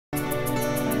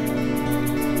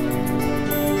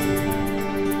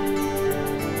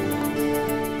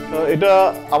এটা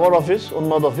আমার অফিস,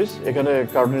 উন্মাদ অফিস। এখানে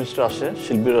কার্টুনিস্টরা আসে,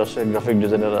 শিল্পীরা আসে, গ্রাফিক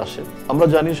ডিজাইনাররা আসে। আমরা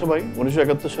জানি সবাই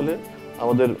 1971 সালে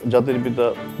আমাদের জাতির পিতা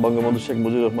বঙ্গবন্ধু শেখ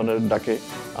মুজিবুর রহমানের ডাকে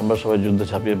আমরা সবাই যুদ্ধে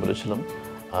ঝাঁপিয়ে পড়েছিলাম।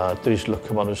 30 লক্ষ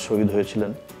মানুষ শহীদ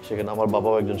হয়েছিলেন, সেখানে আমার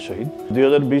বাবাও একজন শহীদ।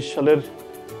 2020 সালের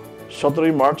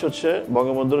 17ই মার্চ হচ্ছে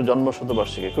বঙ্গবন্ধুর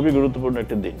জন্মশতবার্ষিকী, খুবই গুরুত্বপূর্ণ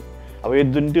একটি দিন। আর এই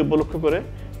দিনটি উপলক্ষ করে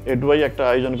এডুআই একটা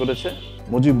আয়োজন করেছে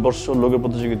মুজিব বর্ষ লোগো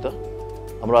প্রতিযোগিতা।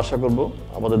 আমরা আশা করব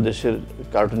আমাদের দেশের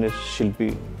কার্টুনিস্ট, শিল্পী,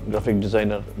 গ্রাফিক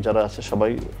ডিজাইনার যারা আছে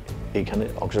সবাই এইখানে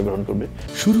অংশগ্রহণ করবে।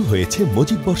 শুরু হয়েছে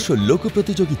মুজিব বর্ষ লোগো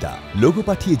প্রতিযোগিতা। লোগো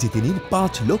পাঠিয়ে জিতে নিন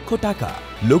 5 লক্ষ টাকা।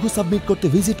 লোগো সাবমিট করতে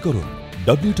ভিজিট করুন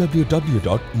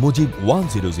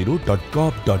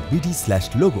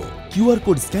www.mujib100.gov.bd/logo। কিউআর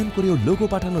কোড স্ক্যান করেও লোগো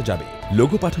পাঠানো যাবে।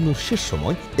 লোগো পাঠানোর শেষ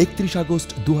সময় 31 আগস্ট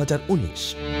 2019।